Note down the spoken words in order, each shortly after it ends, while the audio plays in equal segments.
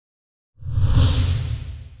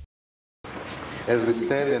As we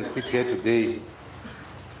stand and sit here today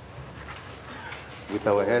with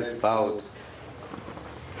our heads bowed,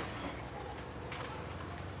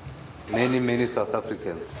 many South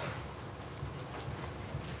Africans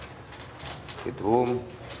at home,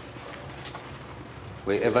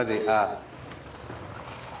 wherever they are,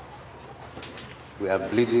 we are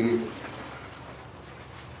bleeding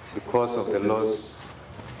because of the loss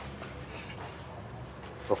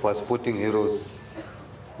of our sporting heroes,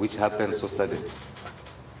 which happened so suddenly.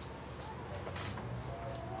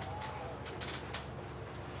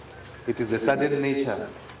 It is the sudden nature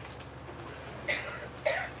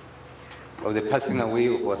of the passing away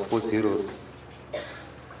of our sports heroes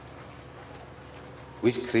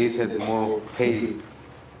which created more pain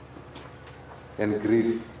and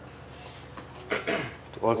grief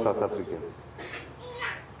to all South Africans.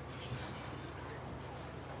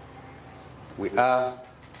 We are,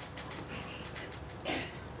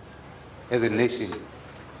 as a nation,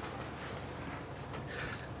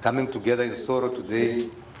 coming together in sorrow today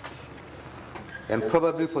and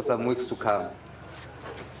probably for some weeks to come,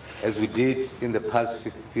 as we did in the past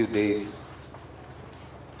few days.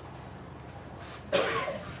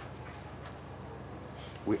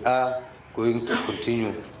 We are going to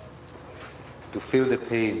continue to feel the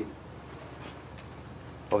pain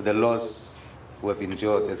of the loss we have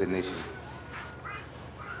endured as a nation.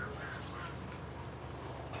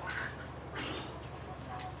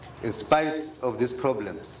 In spite of these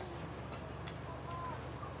problems,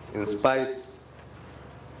 in spite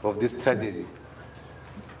of this tragedy,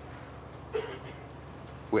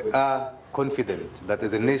 we are confident that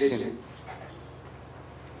as a nation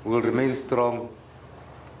we will remain strong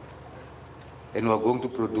and we are going to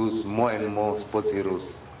produce more and more sports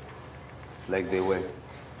heroes like they were.